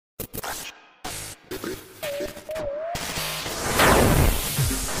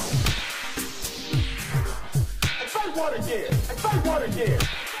what again? Say what again?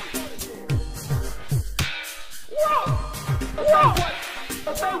 Whoa! Whoa!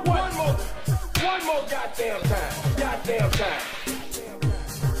 Say one more goddamn time. Goddamn time.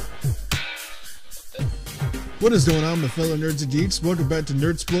 What is going on, my fellow nerds and geeks? Welcome back to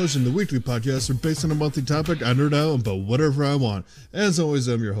NerdSplosion, the weekly podcast where based on a monthly topic, I nerd out about whatever I want. As always,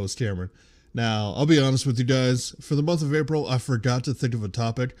 I'm your host, Cameron. Now, I'll be honest with you guys, for the month of April, I forgot to think of a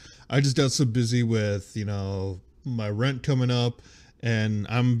topic. I just got so busy with, my rent coming up, and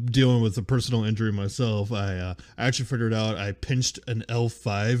I'm dealing with a personal injury myself. I actually figured out I pinched an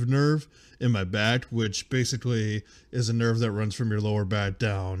L5 nerve in my back, which basically is a nerve that runs from your lower back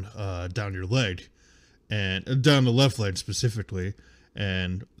down your leg. And down the left leg specifically.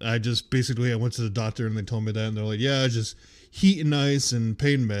 And I went to the doctor and they told me that, and they're like, yeah, just heat and ice and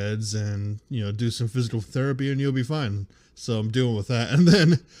pain meds and, do some physical therapy and you'll be fine. So I'm dealing with that. And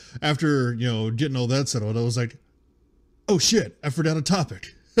then after, getting all that settled, I was like, oh shit, I forgot a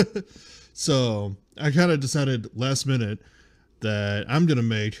topic. So I kind of decided last minute that I'm going to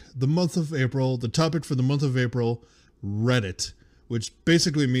make the topic for the month of April, Reddit. Which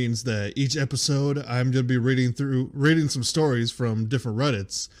basically means that each episode I'm going to be reading some stories from different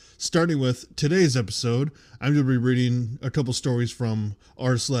Reddits. Starting with today's episode, I'm going to be reading a couple stories from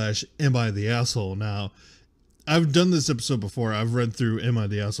r/Am I the Asshole. Now, I've done this episode before. I've read through Am I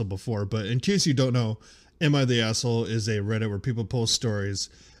the Asshole before. But in case you don't know, Am I the Asshole is a Reddit where people post stories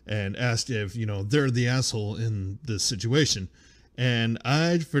and ask if, they're the asshole in this situation. And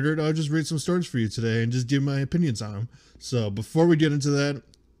I figured I'd just read some stories for you today and just give my opinions on them. So before we get into that,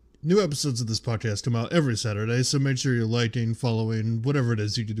 new episodes of this podcast come out every Saturday, so make sure you're liking, following, whatever it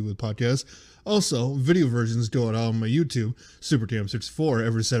is you can do with podcasts. Also, video versions go out on my YouTube, SuperCam64,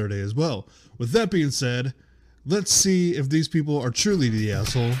 every Saturday as well. With that being said, let's see if these people are truly the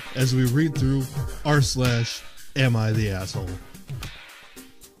asshole as we read through r/Am I the Asshole.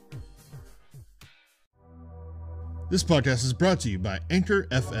 This podcast is brought to you by Anchor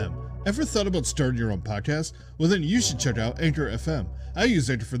FM. Ever thought about starting your own podcast? Well, then you should check out Anchor FM. I use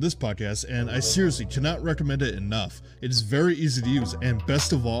Anchor for this podcast, and I seriously cannot recommend it enough. It is very easy to use, and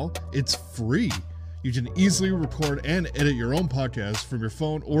best of all, it's free. You can easily record and edit your own podcast from your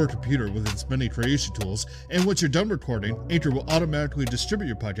phone or computer with its many creation tools, and once you're done recording, Anchor will automatically distribute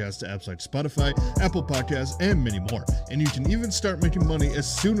your podcast to apps like Spotify, Apple Podcasts, and many more. And you can even start making money as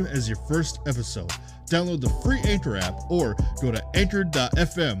soon as your first episode. Download the free Anchor app or go to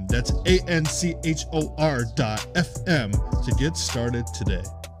anchor.fm, that's ANCHOR.FM, to get started today.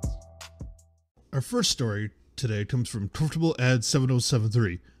 Our first story today comes from Comfortable Ad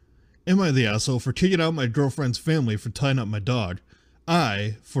 7073. Am I the asshole for kicking out my girlfriend's family for tying up my dog?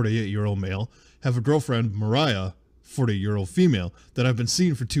 I, 48-year-old male, have a girlfriend, Mariah, 40-year-old female, that I've been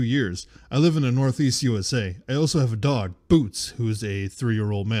seeing for 2 years. I live in the Northeast USA. I also have a dog, Boots, who is a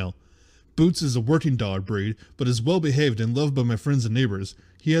 3-year-old male. Boots is a working dog breed, but is well behaved and loved by my friends and neighbors.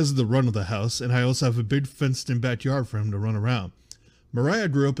 He has the run of the house, and I also have a big fenced-in backyard for him to run around. Mariah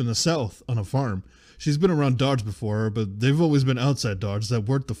grew up in the South on a farm. She's been around dogs before, but they've always been outside dogs that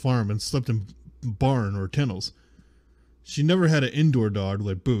worked the farm and slept in barn or kennels. She never had an indoor dog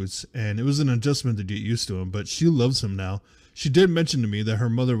like Boots, and it was an adjustment to get used to him, but she loves him now. She did mention to me that her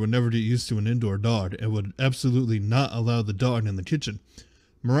mother would never get used to an indoor dog and would absolutely not allow the dog in the kitchen.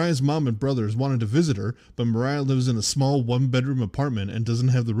 Mariah's mom and brothers wanted to visit her, but Mariah lives in a small one-bedroom apartment and doesn't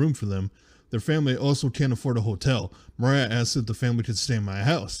have the room for them. Their family also can't afford a hotel. Mariah asked if the family could stay in my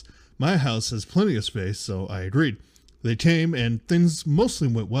house. My house has plenty of space, so I agreed. They came, and things mostly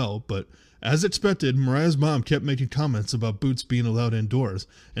went well, but as expected, Mariah's mom kept making comments about Boots being allowed indoors,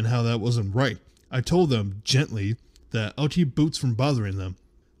 and how that wasn't right. I told them, gently, that I'll keep Boots from bothering them,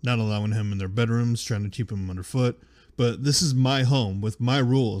 not allowing him in their bedrooms, trying to keep him underfoot. But this is my home, with my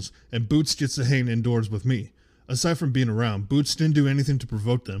rules, and Boots gets to hang indoors with me. Aside from being around, Boots didn't do anything to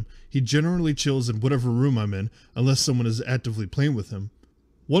provoke them. He generally chills in whatever room I'm in, unless someone is actively playing with him.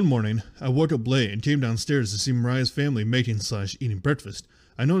 One morning, I woke up late and came downstairs to see Mariah's family making/eating breakfast.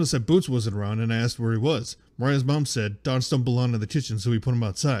 I noticed that Boots wasn't around and I asked where he was. Mariah's mom said dogs don't belong in the kitchen, so we put him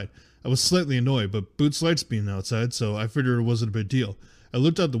outside. I was slightly annoyed, but Boots likes being outside, so I figured it wasn't a big deal. I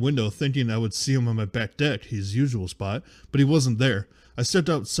looked out the window thinking I would see him on my back deck, his usual spot, but he wasn't there. I stepped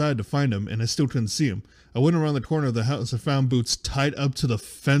outside to find him, and I still couldn't see him. I went around the corner of the house and found Boots tied up to the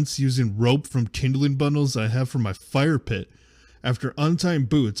fence using rope from kindling bundles I have from my fire pit. After untying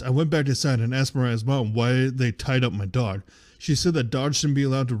Boots, I went back inside and asked Mariah's mom why they tied up my dog. She said that dogs shouldn't be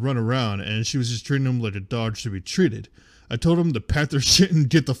allowed to run around, and she was just treating him like a dog should be treated. I told them to pack their shit and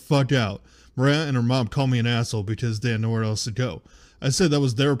get the fuck out. Mariah and her mom called me an asshole because they had nowhere else to go. I said that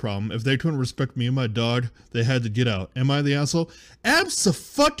was their problem. If they couldn't respect me and my dog, they had to get out. Am I the asshole?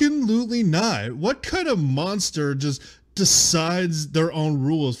 Abso-fucking-lutely not. What kind of monster just decides their own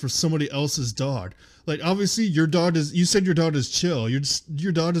rules for somebody else's dog? Like, obviously, you said your dog is chill.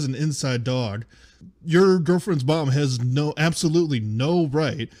 Your dog is an inside dog. Your girlfriend's mom has absolutely no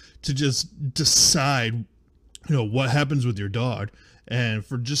right to just decide, what happens with your dog. And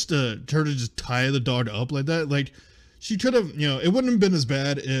for her to just tie the dog up like that, like, she could have, it wouldn't have been as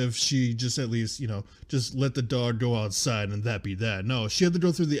bad if she just at least, just let the dog go outside and that be that. No, she had to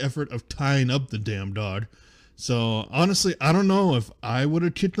go through the effort of tying up the damn dog. So, honestly, I don't know if I would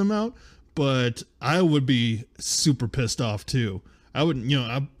have kicked them out, but I would be super pissed off too. I would,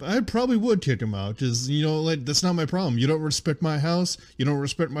 I probably would kick him out. Just, like, that's not my problem. You don't respect my house. You don't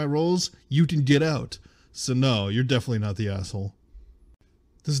respect my rules. You can get out. So no, you're definitely not the asshole.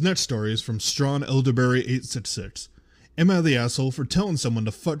 This next story is from Strawn Elderberry 866. Am I the asshole for telling someone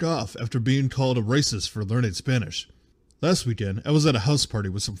to fuck off after being called a racist for learning Spanish? Last weekend, I was at a house party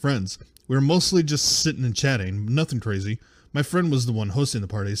with some friends. We were mostly just sitting and chatting, nothing crazy. My friend was the one hosting the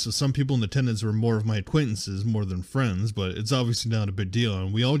party, so some people in attendance were more of my acquaintances more than friends, but it's obviously not a big deal,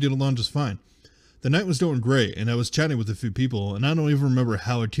 and we all get along just fine. The night was going great, and I was chatting with a few people, and I don't even remember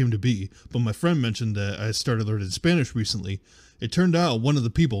how it came to be, but my friend mentioned that I started learning Spanish recently. It turned out one of the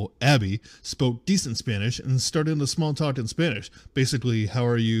people, Abby, spoke decent Spanish and started a small talk in Spanish, basically, how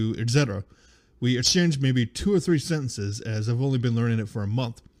are you, etc. We exchanged maybe 2 or 3 sentences, as I've only been learning it for a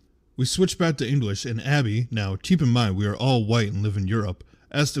month. We switched back to English, and Abby, now keep in mind we are all white and live in Europe,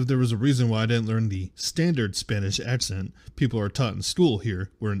 asked if there was a reason why I didn't learn the standard Spanish accent people are taught in school here.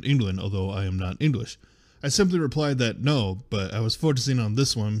 We're in England, although I am not English. I simply replied that no, but I was focusing on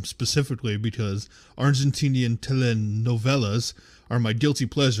this one specifically because Argentinian telenovelas are my guilty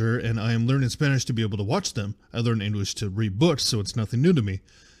pleasure and I am learning Spanish to be able to watch them. I learned English to read books, so it's nothing new to me.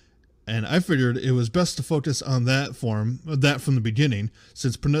 And I figured it was best to focus on that from the beginning,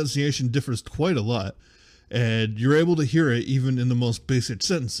 since pronunciation differs quite a lot, and you're able to hear it even in the most basic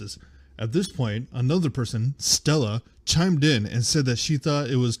sentences. At this point, another person, Stella, chimed in and said that she thought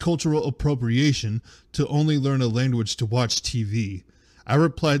it was cultural appropriation to only learn a language to watch TV. I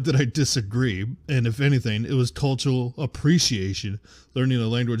replied that I disagree, and if anything, it was cultural appreciation, learning a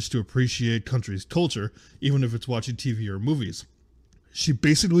language to appreciate country's culture, even if it's watching TV or movies. She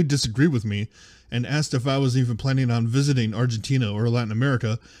basically disagreed with me and asked if I was even planning on visiting Argentina or Latin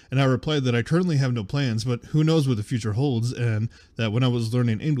America, and I replied that I currently have no plans, but who knows what the future holds, and that when I was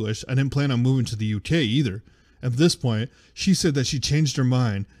learning English, I didn't plan on moving to the UK either. At this point, she said that she changed her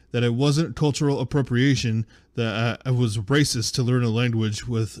mind, that it wasn't cultural appropriation, that I was racist to learn a language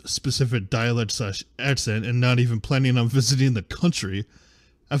with specific dialect/accent and not even planning on visiting the country.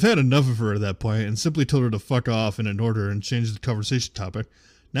 I've had enough of her at that point and simply told her to fuck off and ignored her and changed the conversation topic.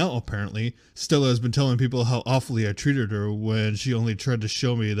 Now, apparently, Stella has been telling people how awfully I treated her when she only tried to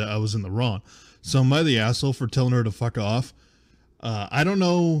show me that I was in the wrong. So am I the asshole for telling her to fuck off? I don't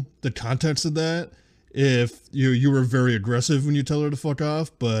know the context of that, if you were very aggressive when you tell her to fuck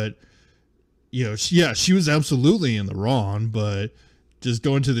off, but, she was absolutely in the wrong, but just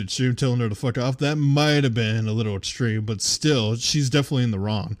going to the extreme telling her to fuck off, that might have been a little extreme, but still, she's definitely in the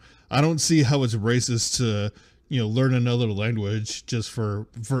wrong. I don't see how it's racist to, learn another language just for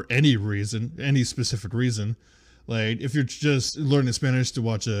any reason, any specific reason. Like, if you're just learning Spanish to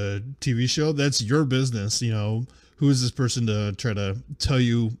watch a TV show, that's your business, Who is this person to try to tell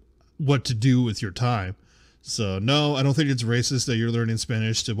you what to do with your time? So, no, I don't think it's racist that you're learning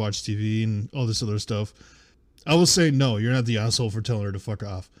Spanish to watch TV and all this other stuff. I will say no, you're not the asshole for telling her to fuck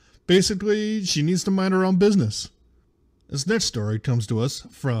off. Basically, she needs to mind her own business. This next story comes to us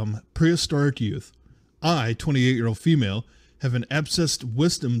from Prehistoric Youth. I, 28-year-old female, have an abscessed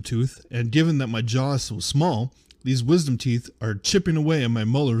wisdom tooth, and given that my jaw is so small, these wisdom teeth are chipping away at my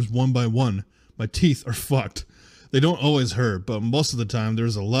molars one by one. My teeth are fucked. They don't always hurt, but most of the time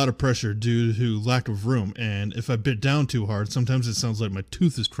there's a lot of pressure due to lack of room, and if I bit down too hard, sometimes it sounds like my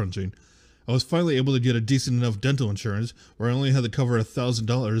tooth is crunching. I was finally able to get a decent enough dental insurance where I only had to cover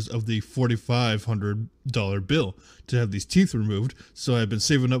 $1,000 of the $4,500 bill to have these teeth removed, so I've been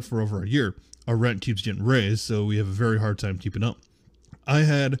saving up for over a year. Our rent keeps getting raised, so we have a very hard time keeping up. I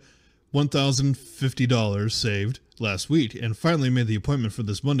had $1,050 saved last week and finally made the appointment for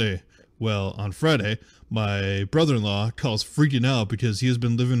this Monday. Well, on Friday, my brother-in-law calls freaking out because he has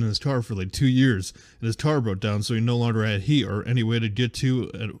been living in his car for like 2 years, and his car broke down, so he no longer had heat or any way to get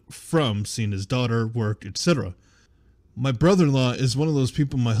to and from seeing his daughter, work, etc. My brother-in-law is one of those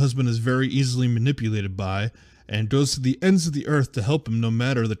people my husband is very easily manipulated by, and goes to the ends of the earth to help him no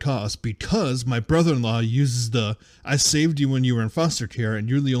matter the cost, because my brother-in-law uses the "I saved you when you were in foster care and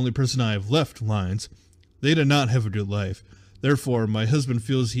you're the only person I have left" lines. They did not have a good life. Therefore, my husband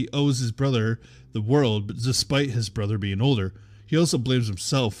feels he owes his brother the world, despite his brother being older. He also blames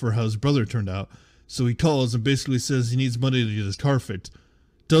himself for how his brother turned out, so he calls and basically says he needs money to get his car fixed.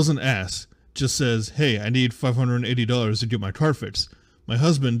 Doesn't ask, just says, "Hey, I need $580 to get my car fixed." My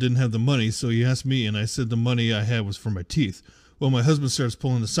husband didn't have the money, so he asked me, and I said the money I had was for my teeth. Well, my husband starts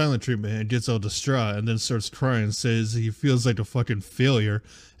pulling the silent treatment and gets all distraught and then starts crying and says he feels like a fucking failure.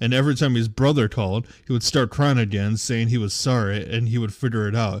 And every time his brother called, he would start crying again, saying he was sorry and he would figure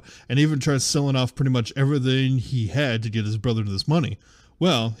it out. And even tried selling off pretty much everything he had to get his brother this money.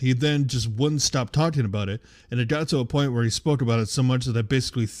 Well, he then just wouldn't stop talking about it, and it got to a point where he spoke about it so much that I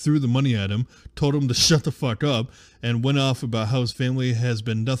basically threw the money at him, told him to shut the fuck up, and went off about how his family has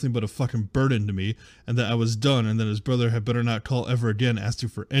been nothing but a fucking burden to me, and that I was done, and that his brother had better not call ever again asking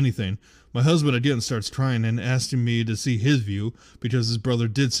for anything. My husband again starts crying and asking me to see his view, because his brother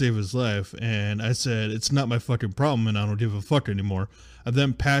did save his life, and I said, it's not my fucking problem and I don't give a fuck anymore. I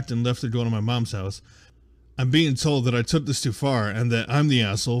then packed and left to go to my mom's house. I'm being told that I took this too far and that I'm the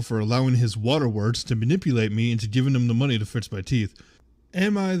asshole for allowing his waterworks to manipulate me into giving him the money to fix my teeth.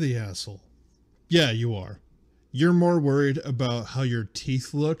 Am I the asshole? Yeah, you are. You're more worried about how your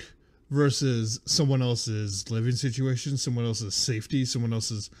teeth look versus someone else's living situation, someone else's safety, someone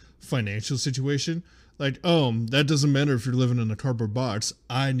else's financial situation. Like, oh, that doesn't matter if you're living in a cardboard box.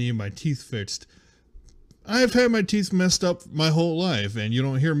 I need my teeth fixed. I've had my teeth messed up my whole life, and you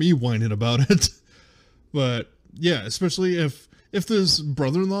don't hear me whining about it. But yeah, especially if this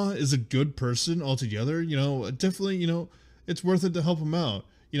brother-in-law is a good person altogether, definitely, it's worth it to help him out.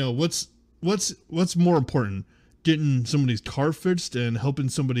 What's more important, getting somebody's car fixed and helping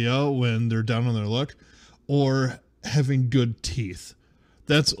somebody out when they're down on their luck, or having good teeth?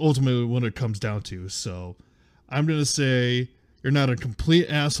 That's ultimately what it comes down to. So I'm going to say you're not a complete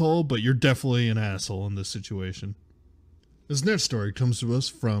asshole, but you're definitely an asshole in this situation. This next story comes to us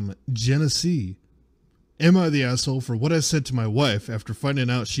from Genesee. Am I the asshole for what I said to my wife after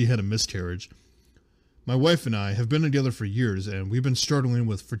finding out she had a miscarriage? My wife and I have been together for years, and we've been struggling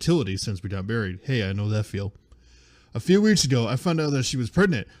with fertility since we got married. Hey, I know that feel. A few weeks ago, I found out that she was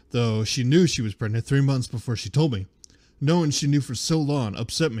pregnant, though she knew she was pregnant 3 months before she told me. Knowing she knew for so long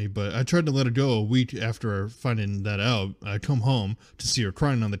upset me, but I tried to let her go. A week after finding that out, I come home to see her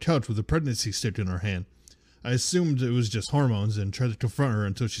crying on the couch with a pregnancy stick in her hand. I assumed it was just hormones and tried to confront her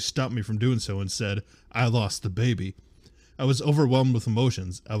until she stopped me from doing so and said, "I lost the baby." I was overwhelmed with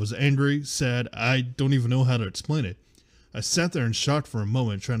emotions. I was angry, sad, I don't even know how to explain it. I sat there in shock for a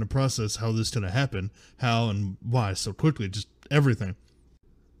moment, trying to process how this could have happened, how and why so quickly, just everything.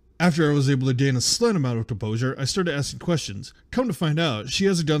 After I was able to gain a slight amount of composure, I started asking questions. Come to find out, she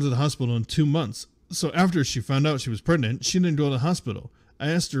hasn't gone to the hospital in 2 months. So after she found out she was pregnant, she didn't go to the hospital. I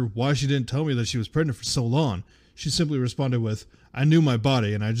asked her why she didn't tell me that she was pregnant for so long. She simply responded with, "I knew my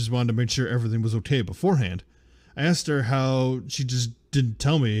body and I just wanted to make sure everything was okay beforehand." I asked her how she just didn't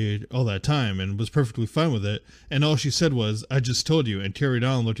tell me all that time and was perfectly fine with it, and all she said was, "I just told you," and carried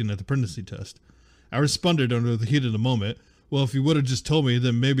on looking at the pregnancy test. I responded under the heat of the moment, "Well, if you would have just told me,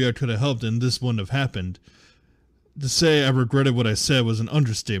 then maybe I could have helped and this wouldn't have happened." To say I regretted what I said was an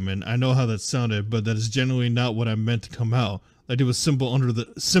understatement. I know how that sounded, but that is generally not what I meant to come out. Like it was simply under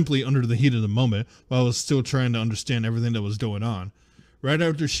the heat of the moment, while I was still trying to understand everything that was going on. Right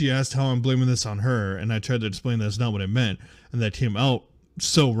after she asked how I'm blaming this on her, and I tried to explain that's not what I meant, and that came out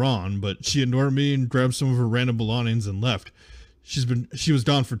so wrong, but she ignored me and grabbed some of her random belongings and left. She was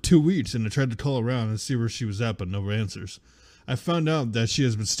gone for 2 weeks, and I tried to call around and see where she was at, but no answers. I found out that she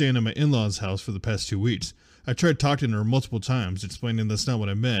has been staying at my in-laws' house for the past 2 weeks. I tried talking to her multiple times, explaining that's not what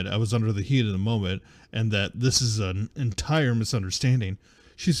I meant. I was under the heat of the moment, and that this is an entire misunderstanding.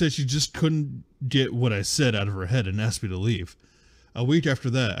 She said she just couldn't get what I said out of her head and asked me to leave. A week after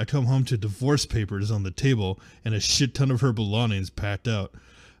that, I come home to divorce papers on the table and a shit ton of her belongings packed out.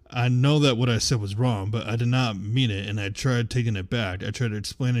 I know that what I said was wrong, but I did not mean it, and I tried taking it back. I tried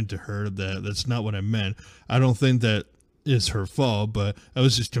explaining to her that that's not what I meant. I don't think that is her fault, but I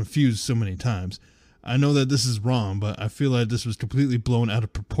was just confused so many times. I know that this is wrong, but I feel like this was completely blown out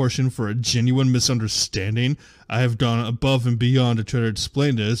of proportion for a genuine misunderstanding. I have gone above and beyond to try to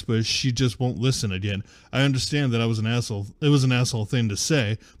explain this, but she just won't listen again. I understand that I was an asshole. It was an asshole thing to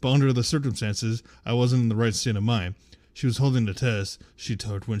say, but under the circumstances, I wasn't in the right state of mind. She was holding the test, she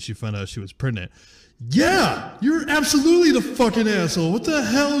told when she found out she was pregnant. Yeah, you're absolutely the fucking asshole. What the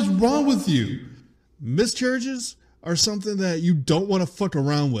hell is wrong with you? Miscarriages are something that you don't want to fuck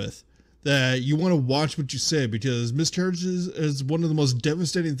around with. that you want to watch what you say, because miscarriage is one of the most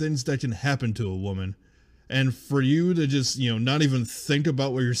devastating things that can happen to a woman. And for you to just, not even think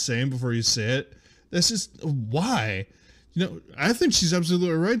about what you're saying before you say it, that's just, why? I think she's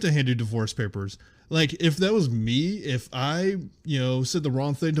absolutely right to hand you divorce papers. Like, if that was me, if I, said the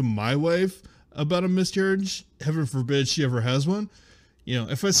wrong thing to my wife about a miscarriage, heaven forbid she ever has one,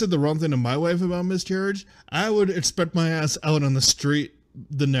 if I said the wrong thing to my wife about miscarriage, I would expect my ass out on the street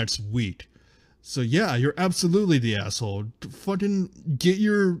the next week. So yeah, you're absolutely the asshole. Fucking get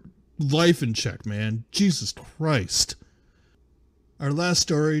your life in check, man. Jesus Christ. Our last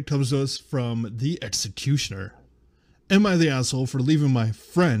story comes to us from the executioner. Am I the asshole for leaving my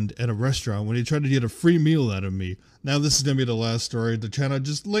friend at a restaurant when he tried to get a free meal out of me? Now this is going to be the last story to kind of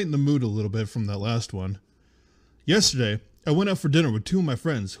just lighten the mood a little bit from that last one. Yesterday, I went out for dinner with two of my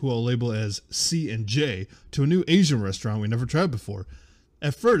friends, who I'll label as C and J, to a new Asian restaurant we never tried before.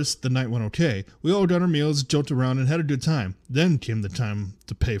 At first, the night went okay. We all got our meals, joked around, and had a good time. Then came the time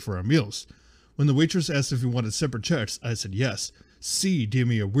to pay for our meals. When the waitress asked if we wanted separate checks, I said yes. C gave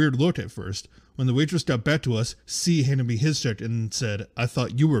me a weird look at first. When the waitress got back to us, C handed me his check and said, "I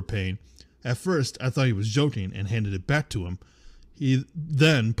thought you were paying." At first, I thought he was joking and handed it back to him. He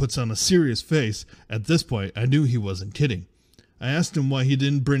then puts on a serious face. At this point, I knew he wasn't kidding. I asked him why he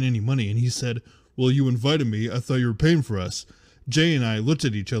didn't bring any money, and he said, "Well, you invited me. I thought you were paying for us." Jay and I looked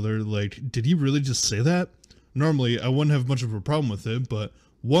at each other like, did he really just say that? Normally, I wouldn't have much of a problem with it, but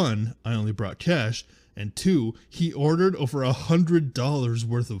 1, I only brought cash, and 2, he ordered over $100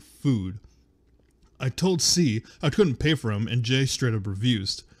 worth of food. I told C I couldn't pay for him, and Jay straight up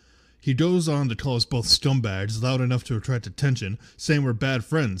refused. He goes on to call us both scumbags loud enough to attract attention, saying we're bad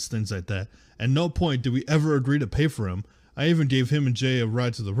friends, things like that. At no point did we ever agree to pay for him. I even gave him and Jay a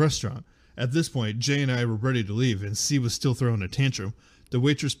ride to the restaurant. At this point, Jay and I were ready to leave, and C was still throwing a tantrum. The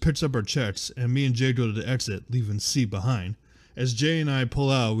waitress picks up our checks, and me and Jay go to the exit, leaving C behind. As Jay and I pull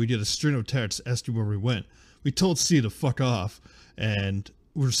out, we get a string of texts asking where we went. We told C to fuck off, and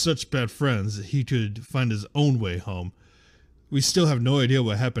we're such bad friends that he could find his own way home. We still have no idea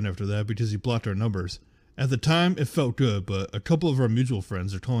what happened after that because he blocked our numbers. At the time, it felt good, but a couple of our mutual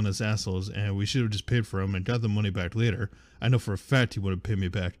friends are calling us assholes, and we should have just paid for him and got the money back later. I know for a fact he would have paid me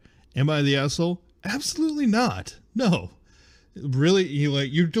back. Am I the asshole? Absolutely not. No. Really,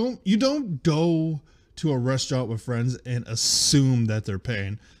 you don't go to a restaurant with friends and assume that they're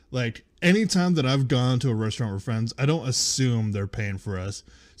paying. Like, anytime that I've gone to a restaurant with friends, I don't assume they're paying for us.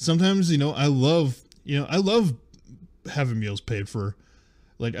 Sometimes, I love having meals paid for.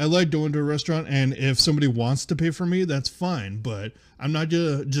 Like, I like going to a restaurant, and if somebody wants to pay for me, that's fine, but I'm not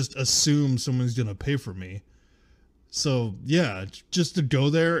gonna just assume someone's gonna pay for me. So yeah, just to go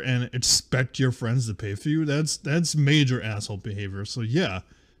there and expect your friends to pay for you, that's major asshole behavior. So yeah,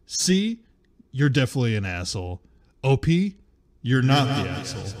 C, you're definitely an asshole. OP, you're not the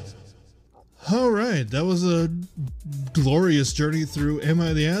asshole. Alright, that was a glorious journey through Am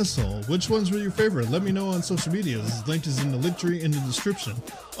I the Asshole? Which ones were your favorite? Let me know on social media. This link is in the link tree in the description.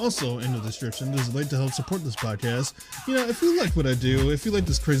 Also in the description, there's a link to help support this podcast. If you like what I do, if you like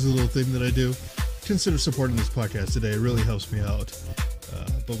this crazy little thing that I do, consider supporting this podcast today. It really helps me out.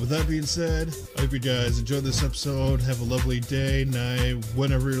 But with that being said, I hope you guys enjoyed this episode. Have a lovely day, night,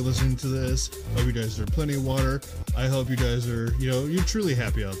 whenever you're listening to this. I hope you guys drink plenty of water. I hope you guys are, you're truly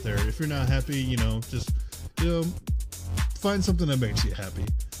happy out there. If you're not happy, just, find something that makes you happy.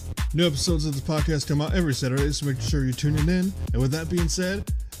 New episodes of this podcast come out every Saturday, so make sure you're tuning in. And with that being said,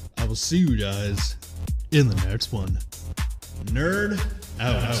 I will see you guys in the next one. Nerd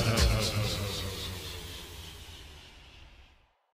out.